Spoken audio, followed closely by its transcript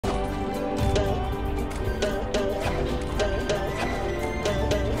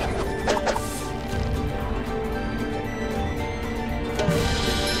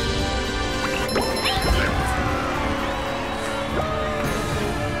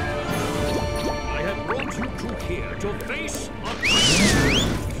to face a...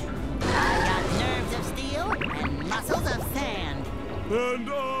 I got nerves of steel and muscles of sand. And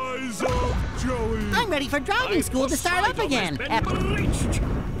eyes of jelly. I'm ready for driving school to start up again. Bleached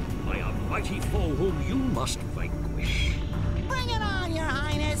by a mighty foe whom you must vanquish. Bring it on, Your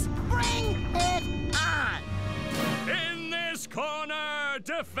Highness. Bring it on. In this corner,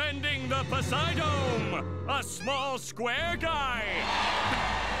 defending the Poseidome, a small square guy.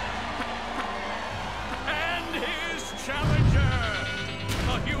 And his challenger,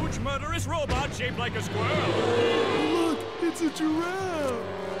 a huge murderous robot shaped like a squirrel. Look, it's a giraffe.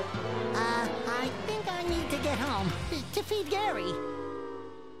 I think I need to get home to feed Gary.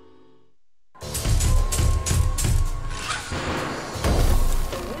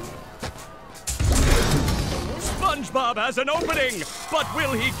 SpongeBob has an opening, but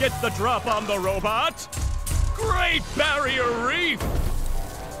will he get the drop on the robot? Great Barrier Reef!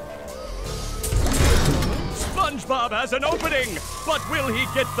 SpongeBob has an opening, but will he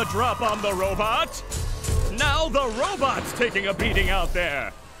get the drop on the robot? Now the robot's taking a beating out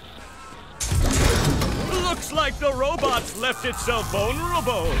there. Looks like the robot's left itself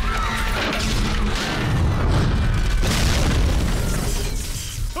vulnerable.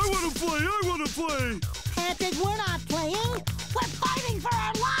 I want to play, I want to play. Patrick, we're not playing. We're fighting for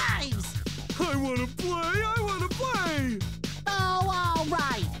our lives. I want to play, I want to play. Oh, all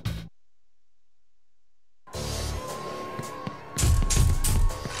right.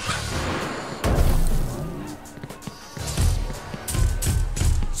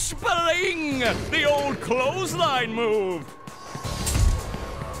 Spling! The old clothesline move!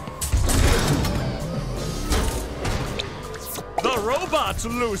 The robot's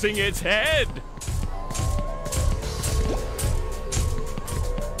losing its head!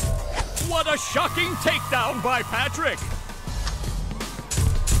 What a shocking takedown by Patrick!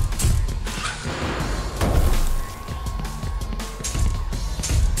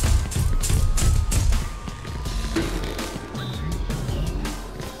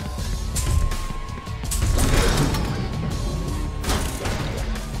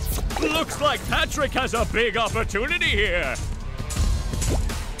 Looks like Patrick has a big opportunity here.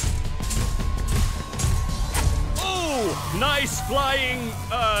 Oh, nice flying,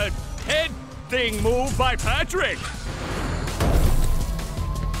 head thing move by Patrick.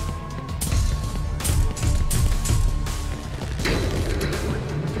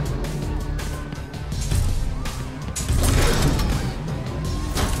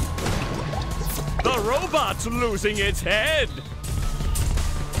 The robot's losing its head.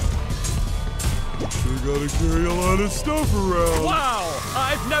 They gotta carry a lot of stuff around. Wow!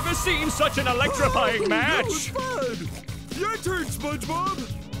 I've never seen such an electrifying match! That was fun! Your turn, SpongeBob!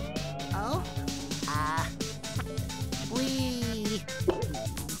 Oh? We...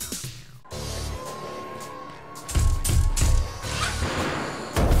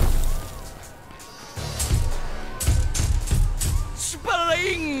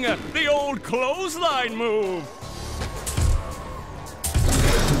 Spling! The old clothesline move!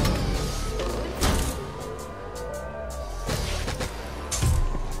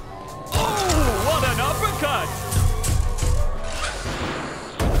 Uppercut!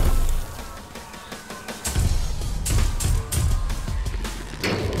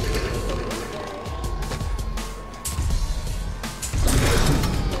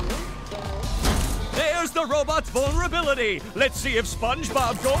 There's the robot's vulnerability. Let's see if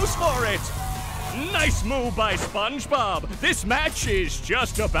SpongeBob goes for it. Nice move by SpongeBob. This match is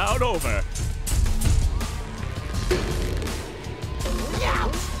just about over.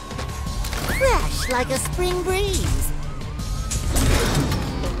 fresh like a spring breeze.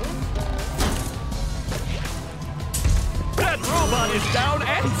 That robot is down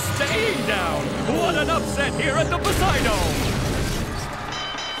and staying down. What an upset here at the Poseidome.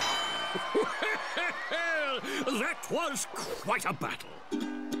 Well, that was quite a battle.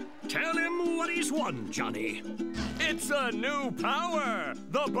 Tell him what he's won, Johnny. It's a new power,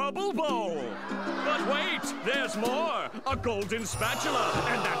 the Bubble Bowl. But wait, there's more. A golden spatula,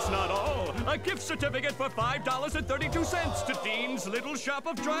 and that's not all. A gift certificate for $5.32 to Dean's Little Shop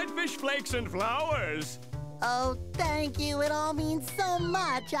of Dried Fish Flakes and Flowers. Oh, thank you. It all means so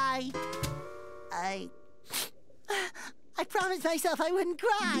much. I promised myself I wouldn't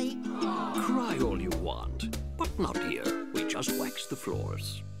cry. Cry all you want, but not here. We just wax the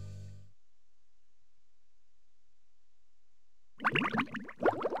floors.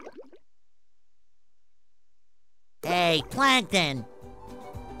 Hey, Plankton.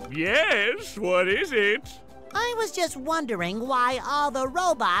 Yes, what is it? I was just wondering why all the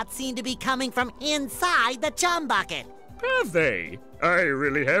robots seem to be coming from inside the chum bucket. Have they? I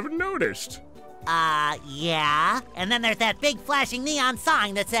really haven't noticed. Yeah. And then there's that big flashing neon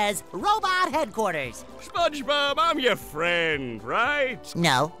sign that says Robot Headquarters. SpongeBob, I'm your friend, right?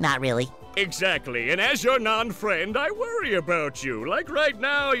 No, not really. Exactly, and as your non-friend, I worry about you. Like right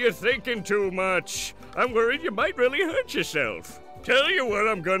now, you're thinking too much. I'm worried you might really hurt yourself. Tell you what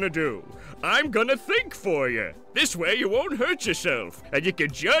I'm gonna do. I'm gonna think for you. This way you won't hurt yourself, and you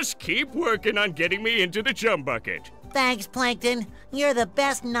can just keep working on getting me into the chum bucket. Thanks, Plankton. You're the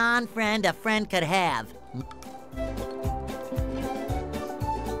best non-friend a friend could have.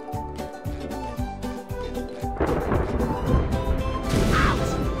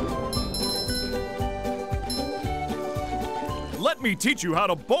 Let me teach you how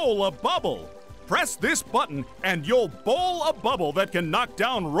to bowl a bubble. Press this button and you'll bowl a bubble that can knock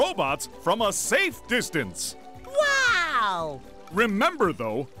down robots from a safe distance. Wow! Remember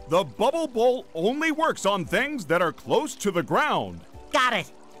though, the bubble bowl only works on things that are close to the ground. Got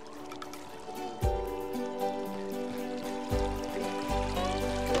it.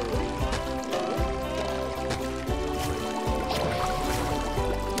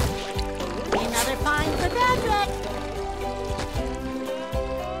 Another find for Patrick.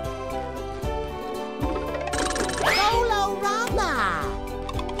 Solo-rama.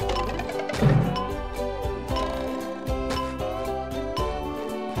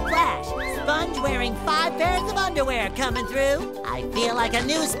 Flash, Sponge wearing 5 pairs of underwear coming through. I feel like a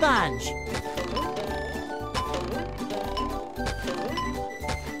new sponge.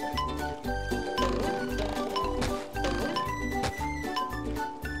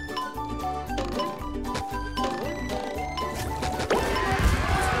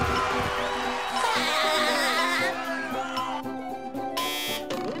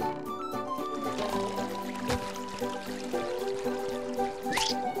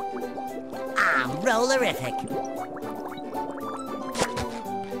 Rollerific.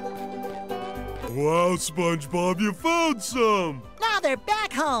 Wow, SpongeBob, you found some! Now they're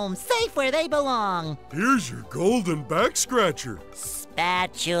back home, safe where they belong. Here's your golden back scratcher.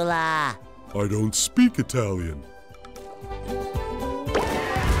 Spatula. I don't speak Italian.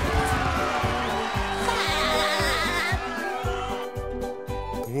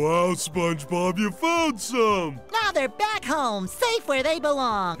 Wow, SpongeBob, you found some! Now they're back home, safe where they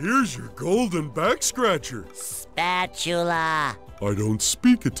belong. Here's your golden back scratcher. Spatula. I don't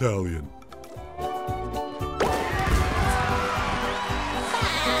speak Italian.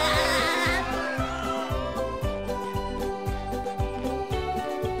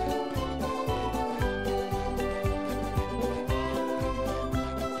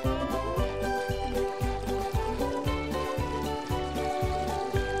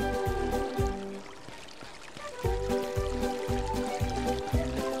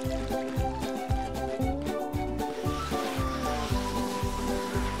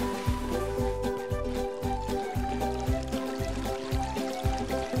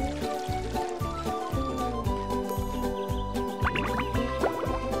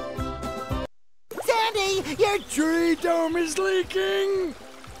 Your tree dome is leaking!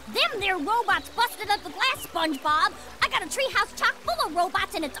 Them there robots busted up the glass, SpongeBob. I got a treehouse chock full of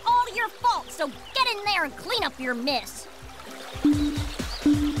robots and it's all your fault, so get in there and clean up your mess.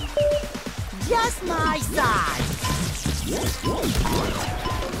 Just my size.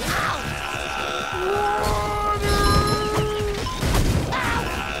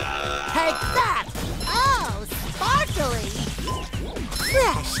 Take that! Oh, sparkly!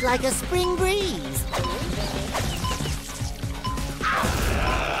 Fresh like a spring breeze.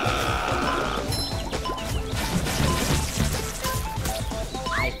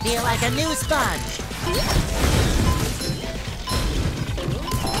 I feel like a new sponge.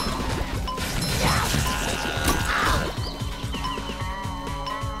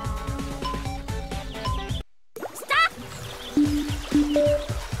 Stop!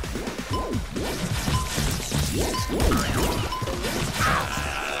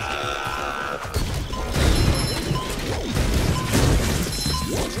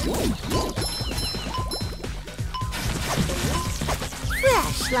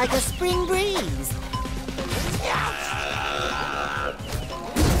 Fresh like a spring breeze.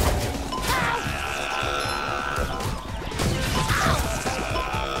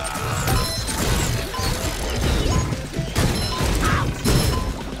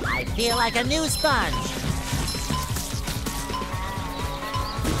 I feel like a new sponge.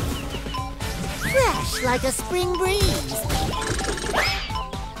 Fresh like a spring breeze.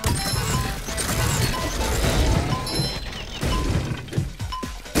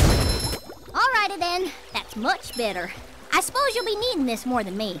 Alrighty then, that's much better. I suppose you'll be needing this more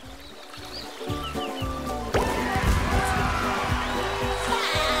than me.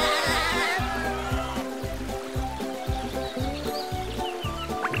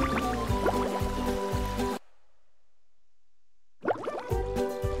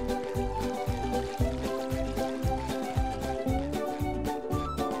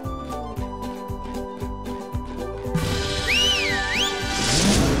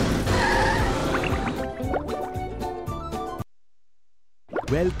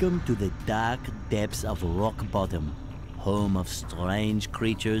 Welcome to the dark depths of Rock Bottom, home of strange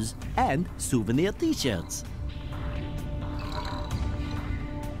creatures and souvenir t-shirts.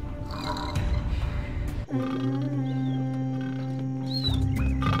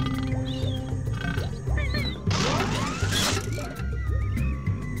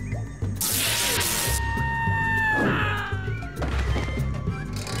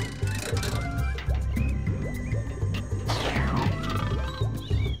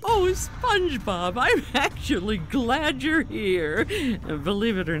 Oh, SpongeBob, I'm actually glad you're here.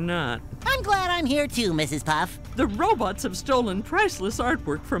 Believe it or not. I'm glad I'm here too, Mrs. Puff. The robots have stolen priceless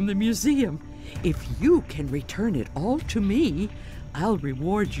artwork from the museum. If you can return it all to me, I'll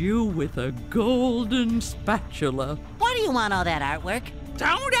reward you with a golden spatula. Why do you want all that artwork?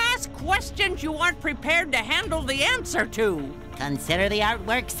 Don't ask questions you aren't prepared to handle the answer to. Consider the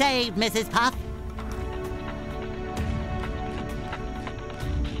artwork saved, Mrs. Puff.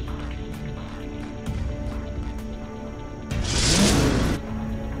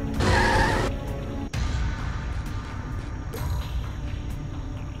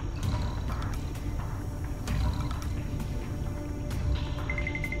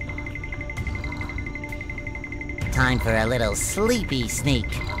 Time for a little sleepy sneak.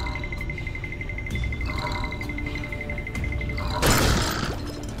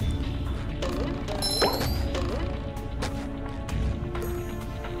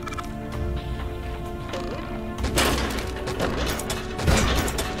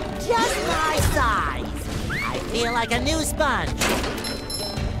 Just my size. I feel like a new sponge.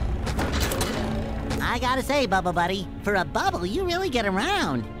 I gotta say, Bubble Buddy, for a bubble, you really get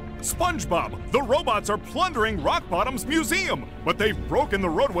around. SpongeBob, the robots are plundering Rock Bottom's museum, but they've broken the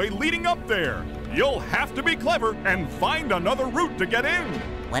roadway leading up there. You'll have to be clever and find another route to get in.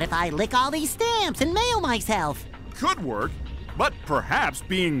 What if I lick all these stamps and mail myself? Could work, but perhaps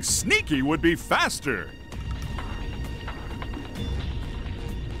being sneaky would be faster.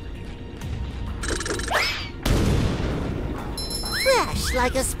 Fresh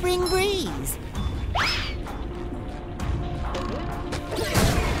like a spring breeze.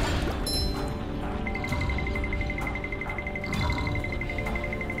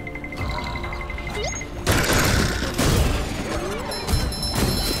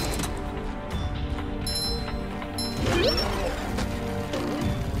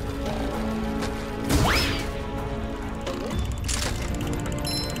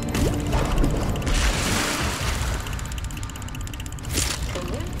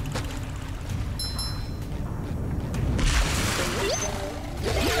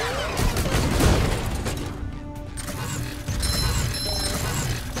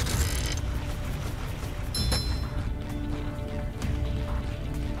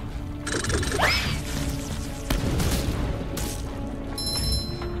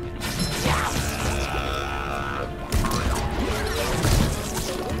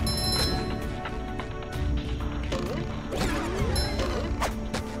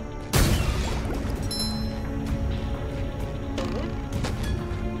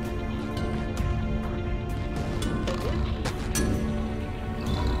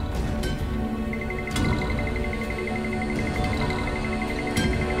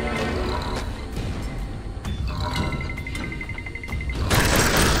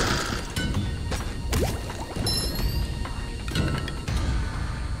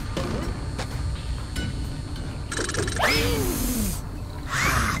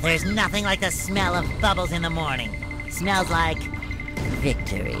 There's nothing like the smell of bubbles in the morning. Smells like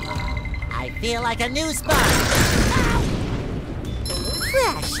victory. I feel like a new sponge. Ow!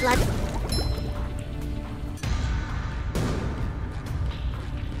 Fresh like...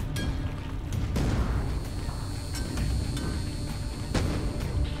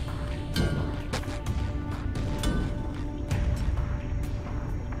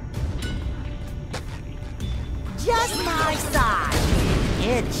 Just my size.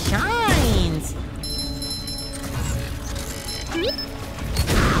 It shines.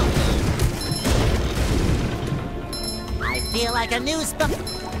 I feel like a new sponge.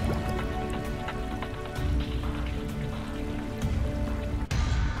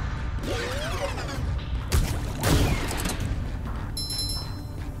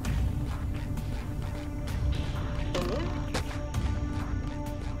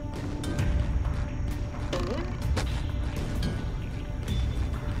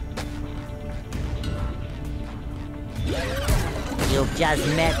 You've just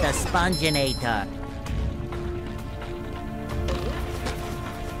met the Sponginator.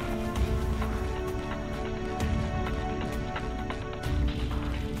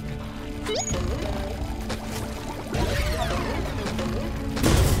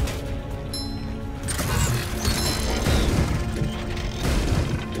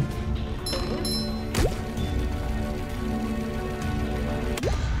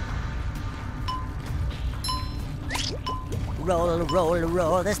 roll, roll,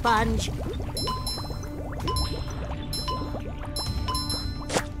 roll the sponge.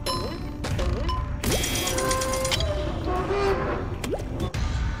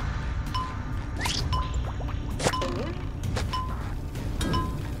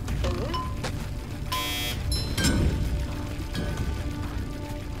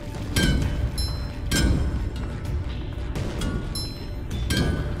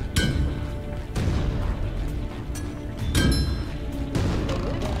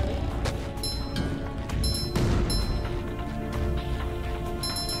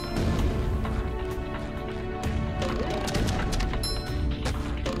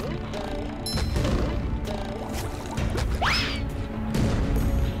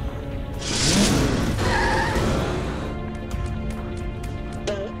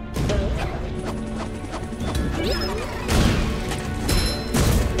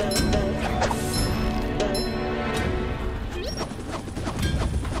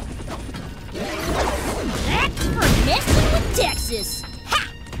 Texas.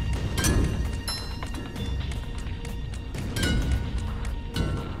 Ha!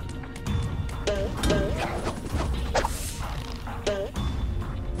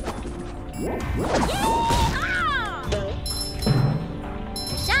 Yeehaw!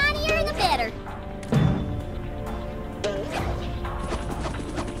 The shinier the better.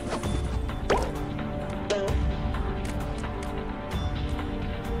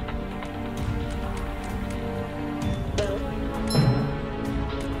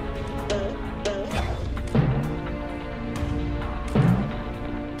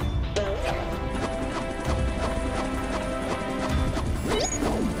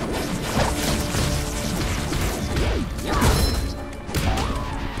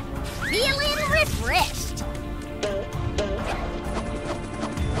 Feeling refreshed.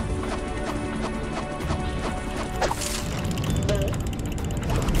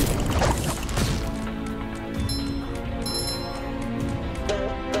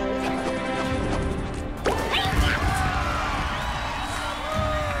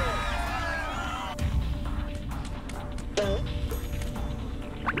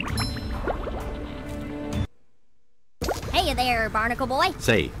 Hey there, Barnacle Boy.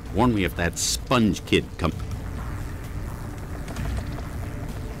 Say, warn me if that sponge kid comes.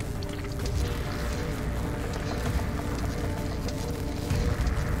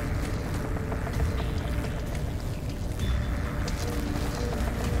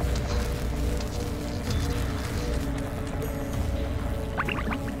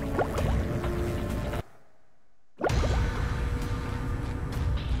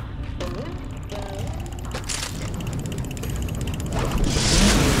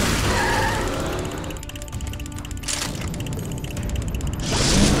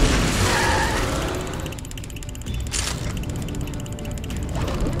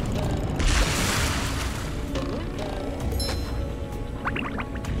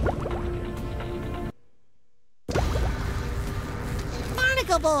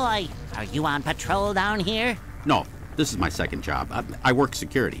 Barnacle Boy, are you on patrol down here? No, this is my second job. I work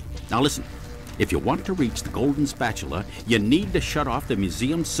security. Now listen, if you want to reach the golden spatula, you need to shut off the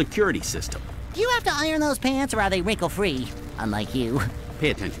museum's security system. Do you have to iron those pants or are they wrinkle-free? Unlike you.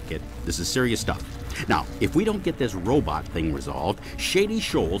 Pay attention, kid. This is serious stuff. Now, if we don't get this robot thing resolved, Shady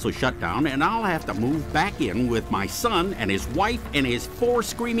Shoals will shut down and I'll have to move back in with my son and his wife and his 4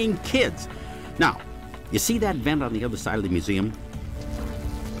 screaming kids. Now, you see that vent on the other side of the museum?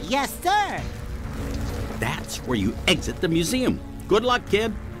 Yes, sir. That's where you exit the museum. Good luck,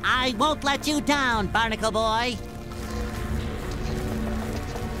 kid. I won't let you down, Barnacle Boy.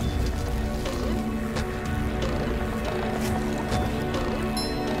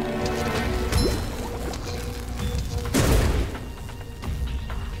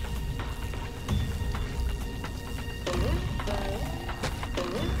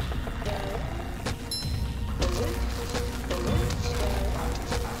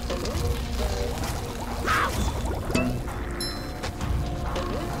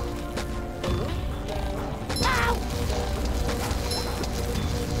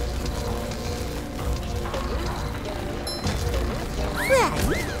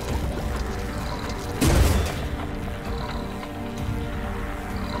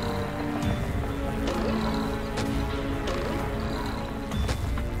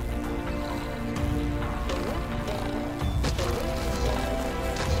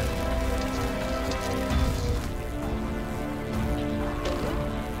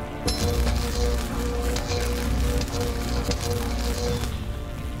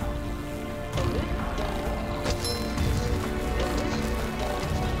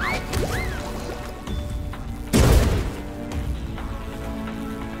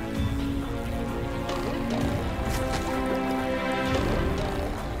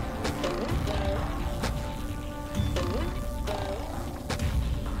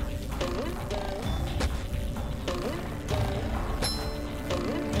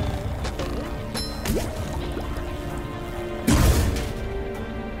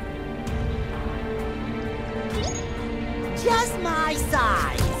 Just my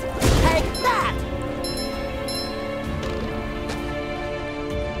size. Take that!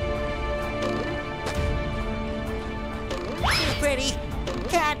 Too pretty.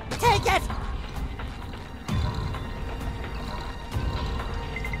 Can't take it.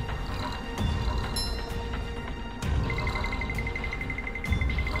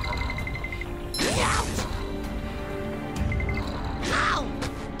 Ouch! Ow!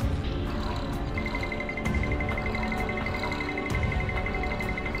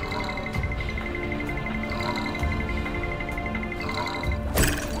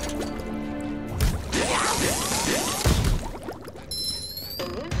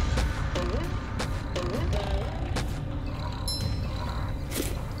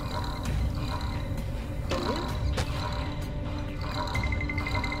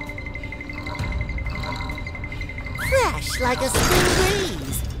 Fresh like a spring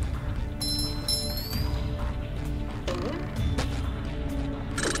breeze.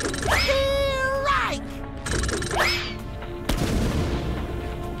 Strike!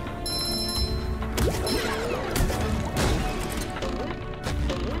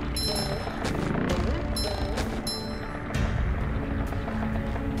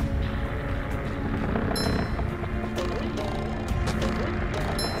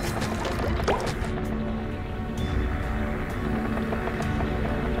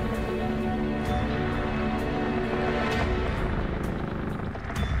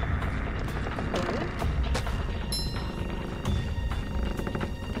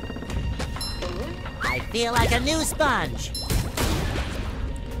 I feel like a new sponge.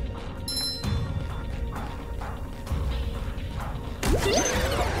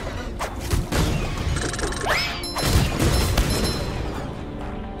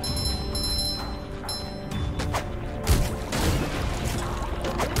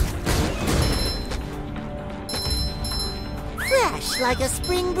 Fresh like a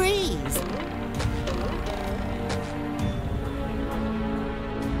spring breeze.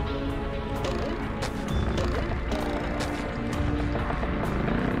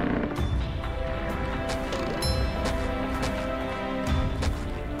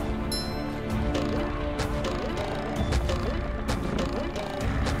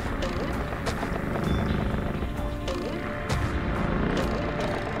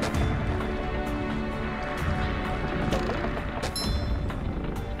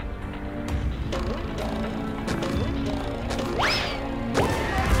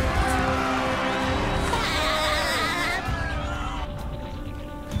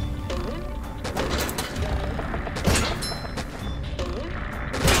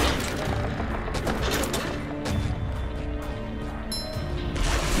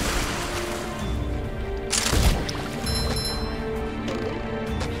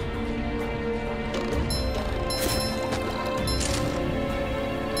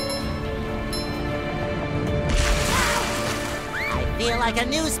 Feel like a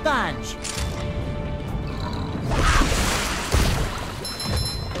new sponge.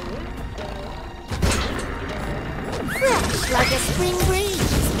 Fresh like a spring breeze.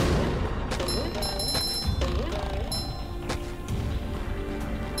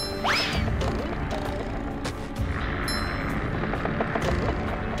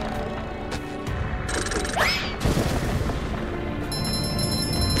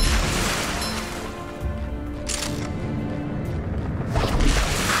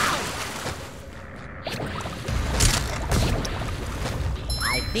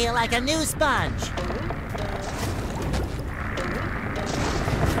 Feel like a new sponge.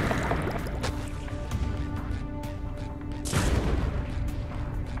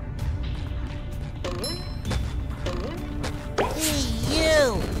 Hey,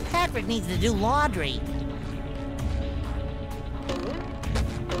 you! Patrick needs to do laundry.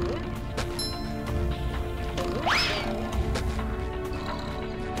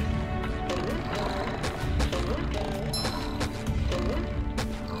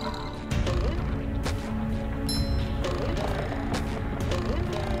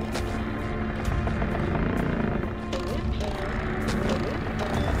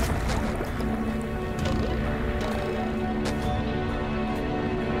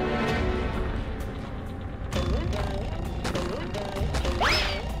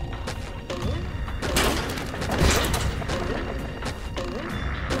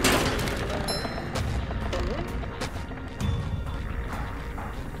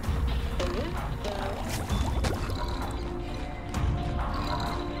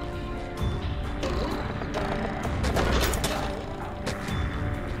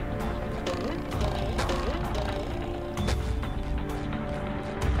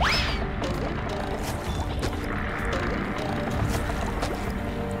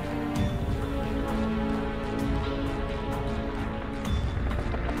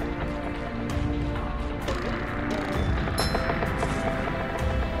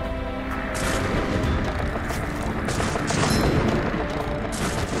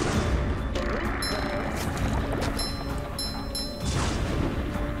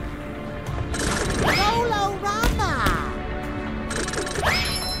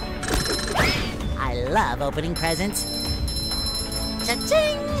 love opening presents.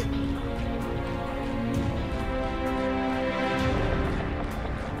 Cha-ching!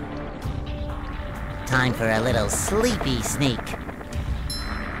 Time for a little sleepy sneak.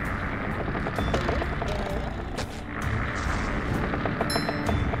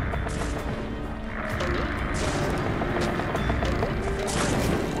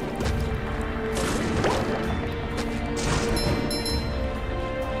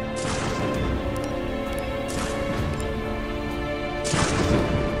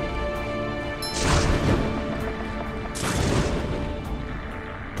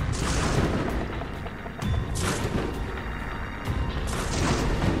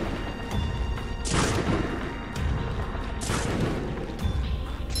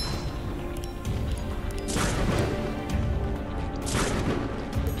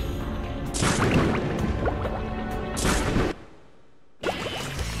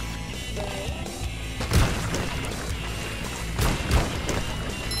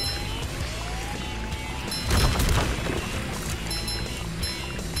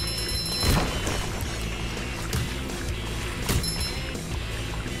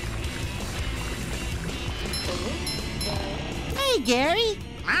 Hey, Gary.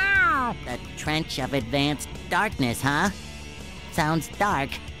 Ow! The Trench of Advanced Darkness, huh? Sounds dark.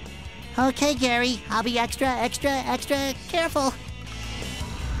 Okay, Gary, I'll be extra careful.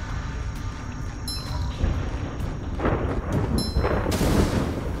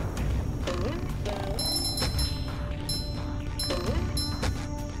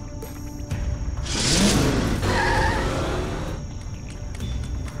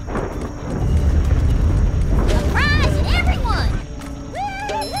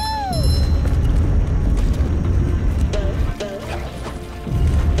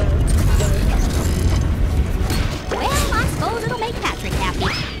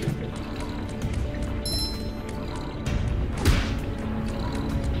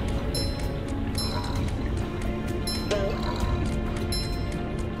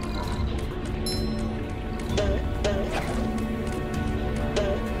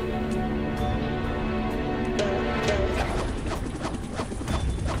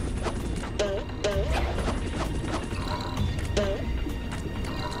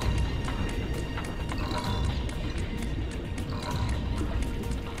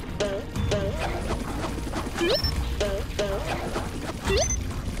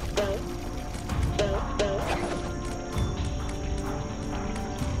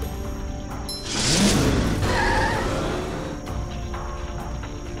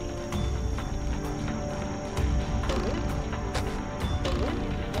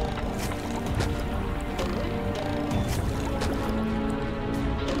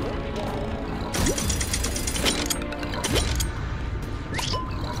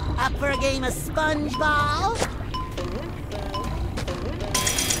 Up for a game of Spongebob?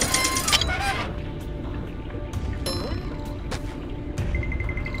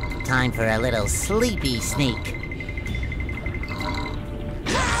 Time for a little sleepy sneak.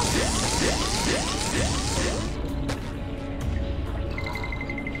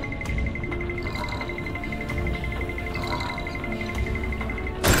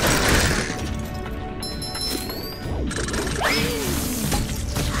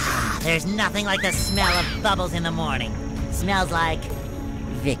 There's nothing like the smell of bubbles in the morning. Smells like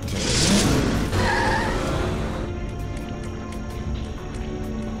victory.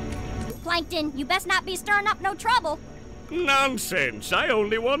 Plankton, you best not be stirring up no trouble. Nonsense! I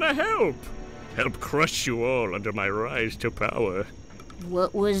only want to help. Help crush you all under my rise to power.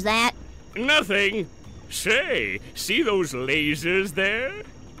 What was that? Nothing. Say, see those lasers there?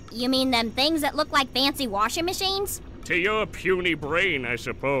 You mean them things that look like fancy washing machines? To your puny brain, I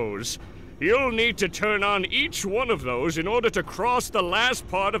suppose. You'll need to turn on each one of those in order to cross the last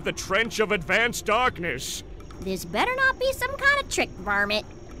part of the Trench of Advanced Darkness. This better not be some kind of trick, varmint.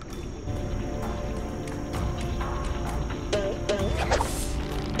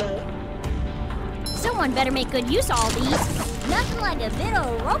 Someone better make good use of all these. Nothing like a bit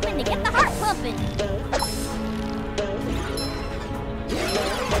of roping to get the heart pumping.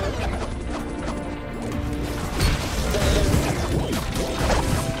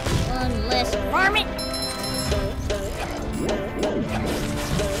 Unless, varmint.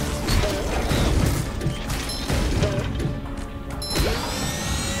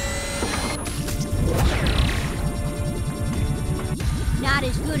 Not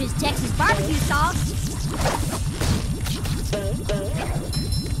as good as Texas barbecue sauce.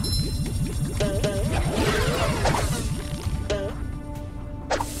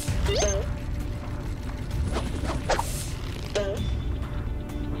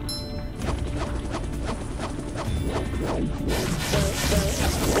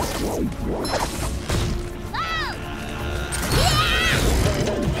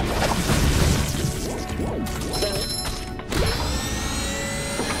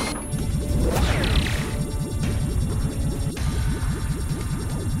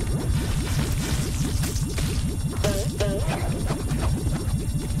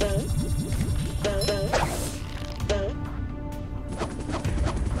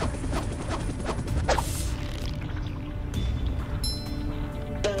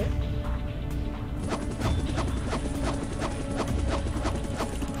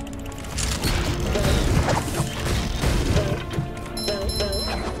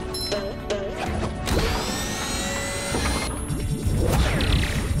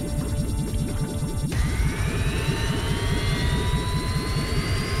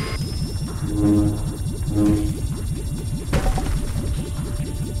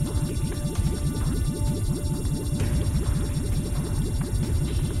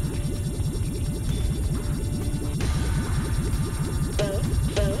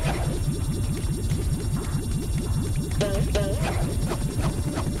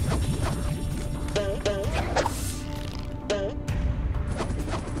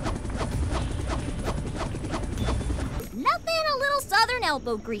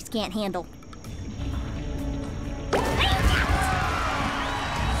 elbow grease can't handle.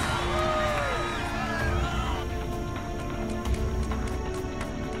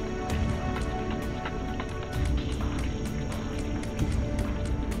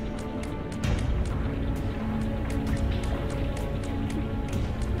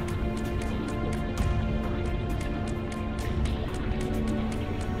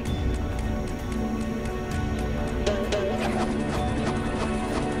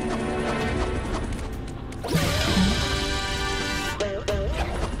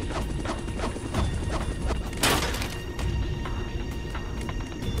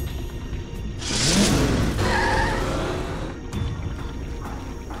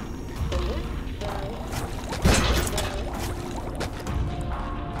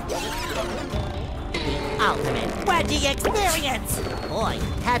 Ultimate wedgie experience! Boy,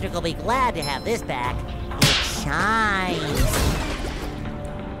 Patrick will be glad to have this back. It shines.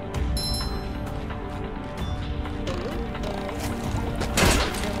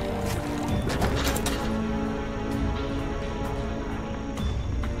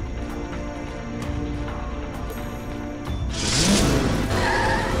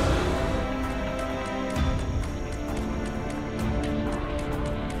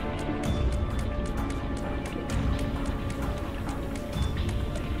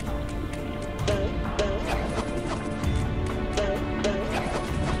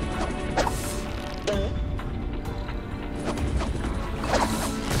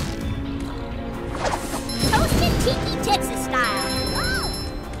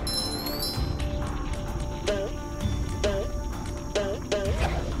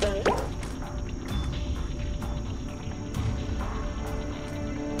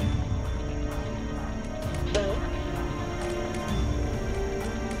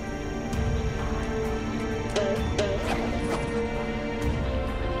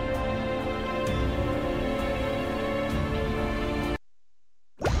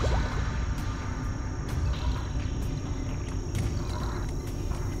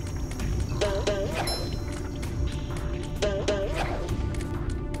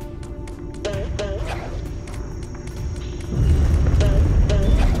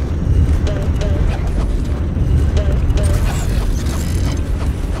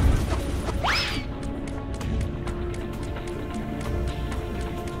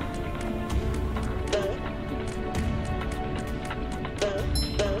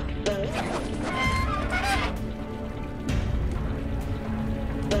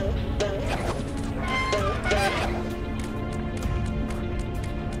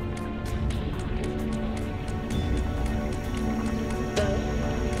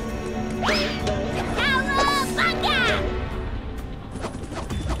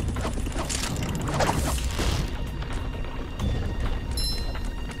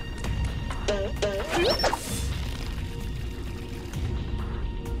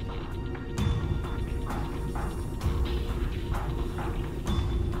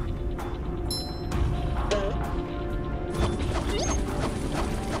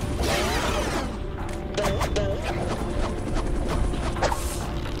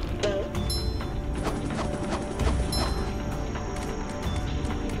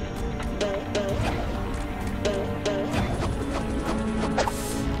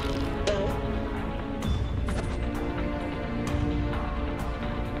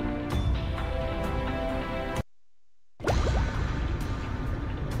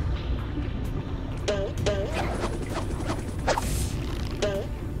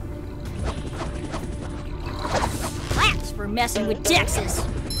 Messing with Texas.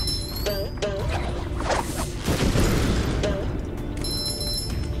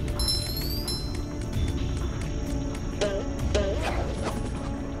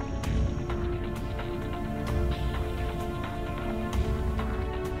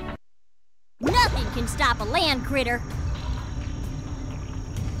 Nothing can stop a land critter.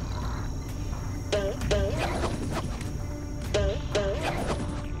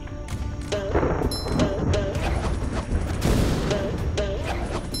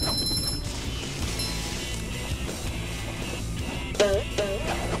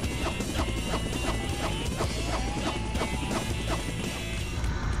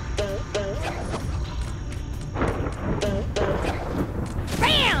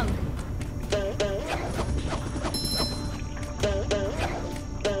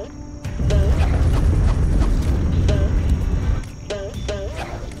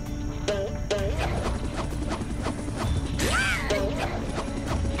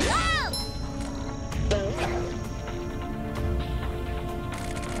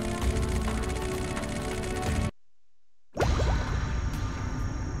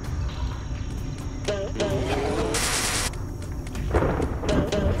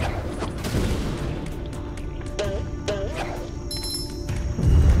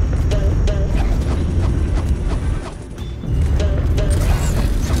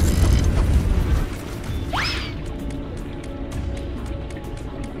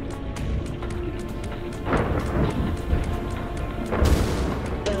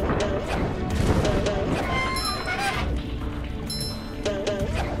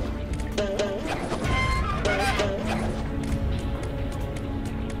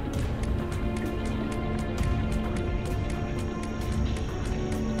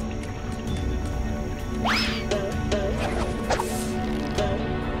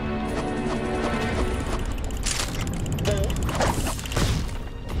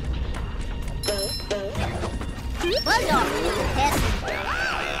 buzz off, you little pest.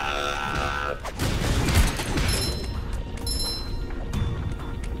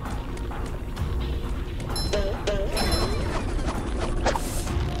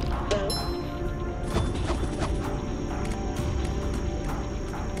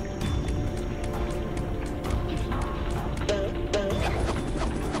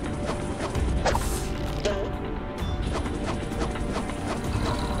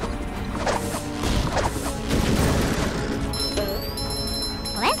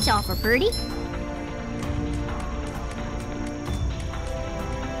 That's all for Purdy.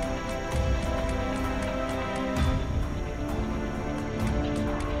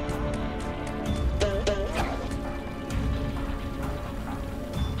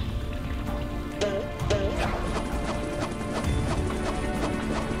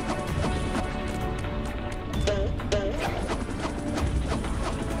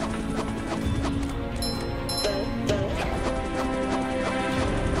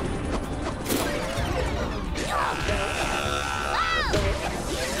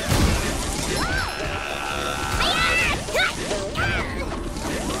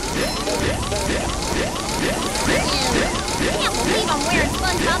 Can't believe I'm wearing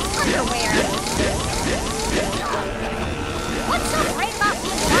SpongeBob's underwear. What's so great about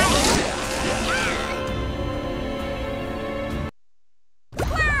being tired?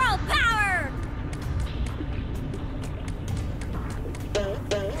 Squirrel power!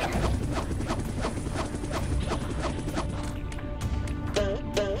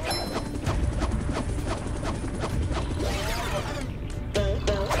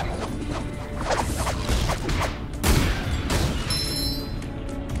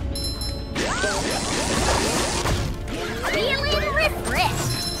 Feeling refreshed.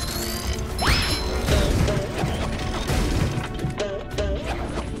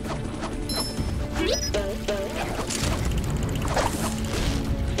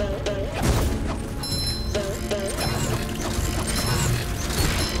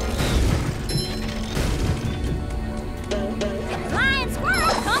 Flying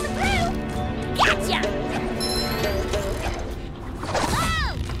squirrel coming through. Gotcha!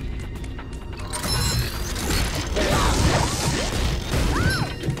 Whoa!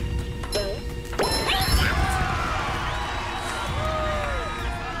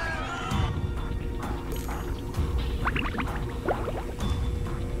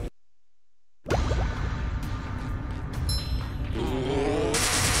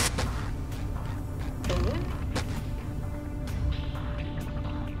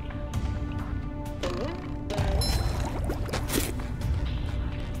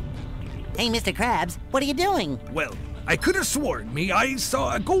 Hey, Mr. Krabs, what are you doing? Well, I could have sworn me eyes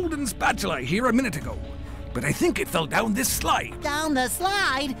saw a golden spatula here a minute ago, but I think it fell down this slide. Down the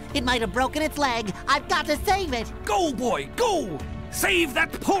slide? It might have broken its leg. I've got to save it. Go, boy, go! Save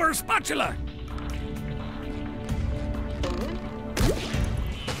that poor spatula!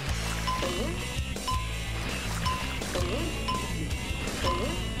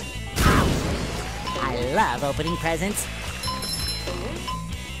 I love opening presents.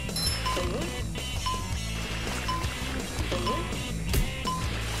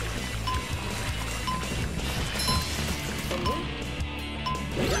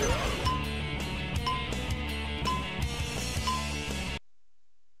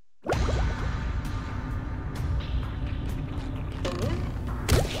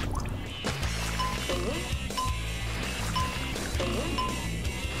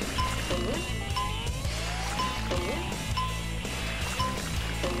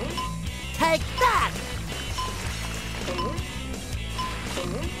 Take that!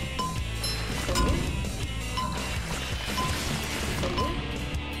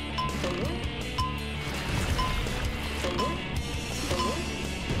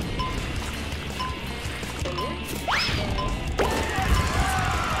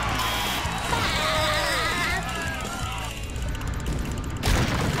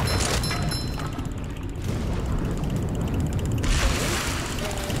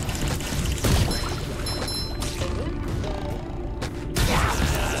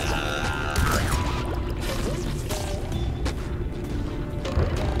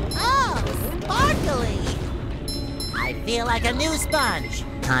 Feel like a new sponge.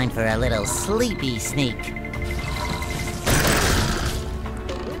 Time for a little sleepy sneak.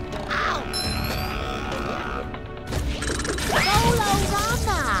 Ow! Solo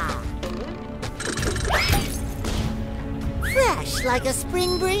Rama! Fresh like a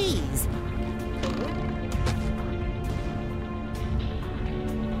spring breeze.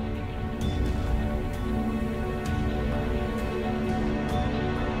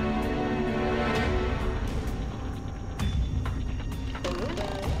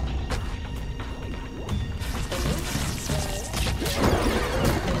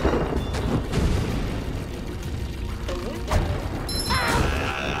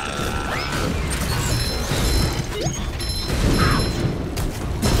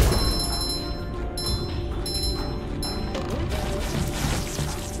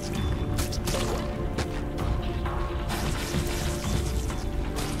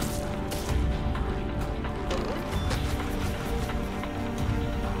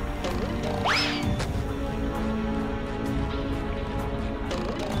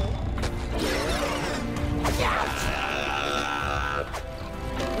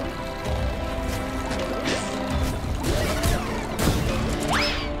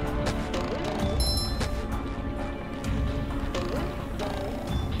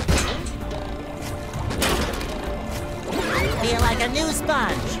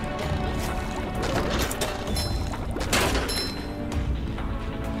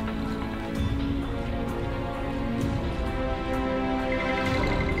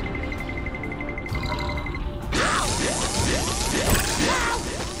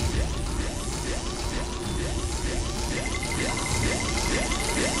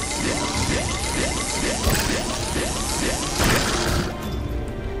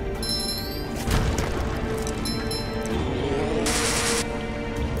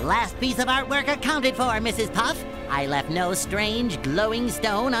 last piece of artwork accounted for, Mrs. Puff. I left no strange, glowing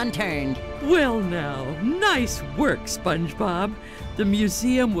stone unturned. Well now, nice work, SpongeBob. The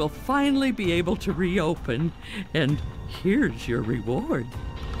museum will finally be able to reopen, and here's your reward.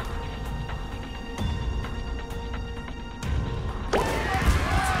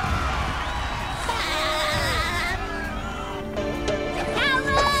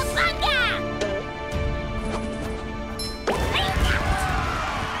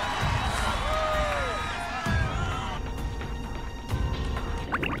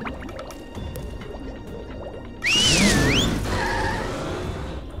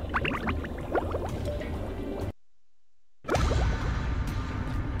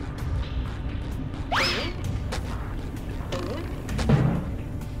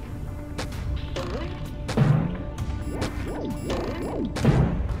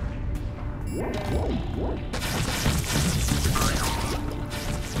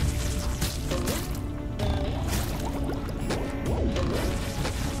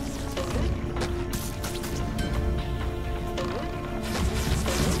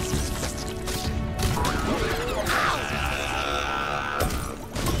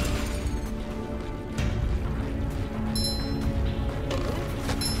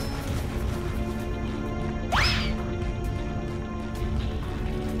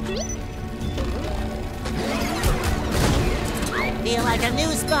 Feel like a new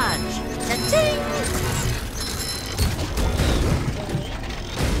sponge. Ta-ting!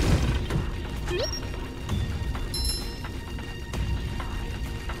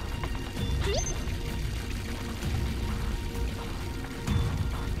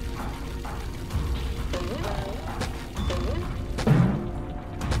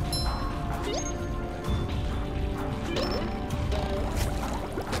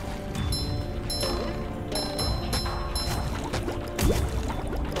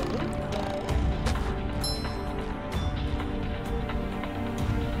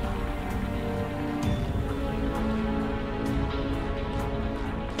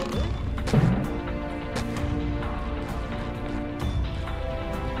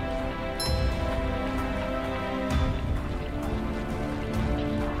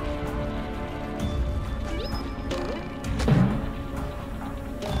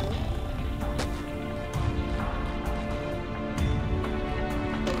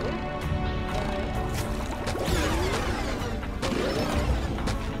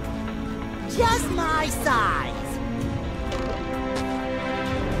 Just my size.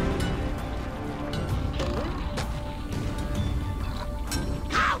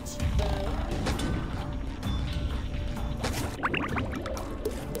 Ouch!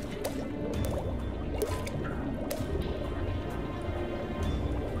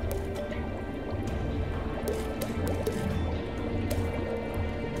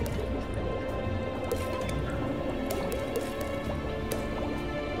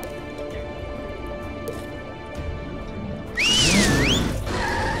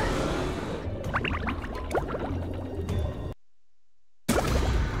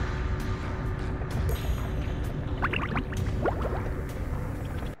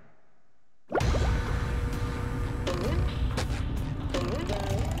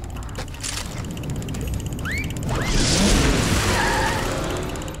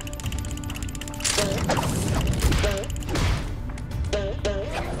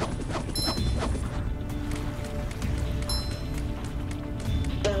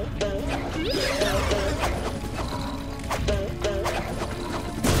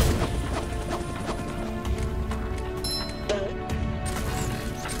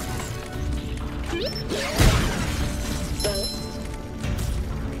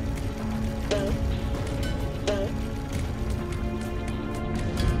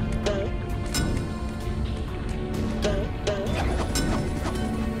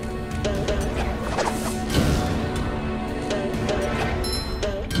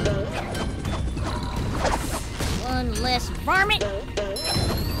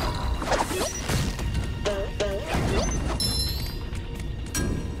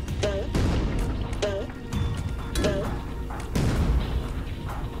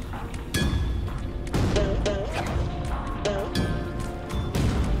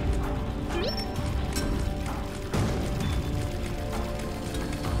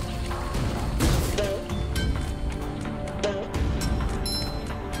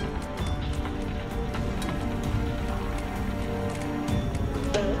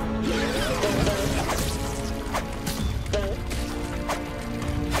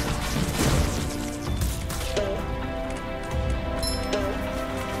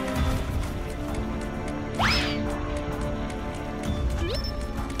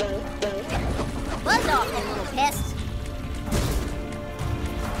 off, you little pest.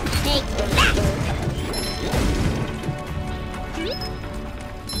 Take that!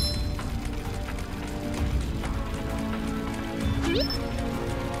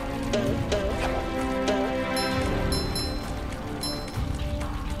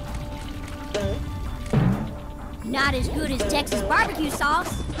 Not as good as Texas barbecue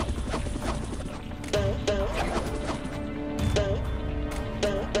sauce.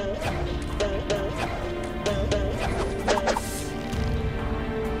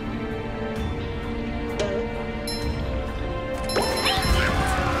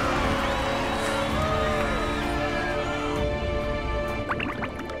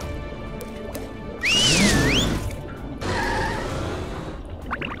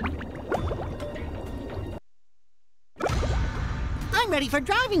 I'm ready for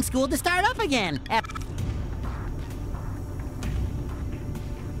driving school to start up again.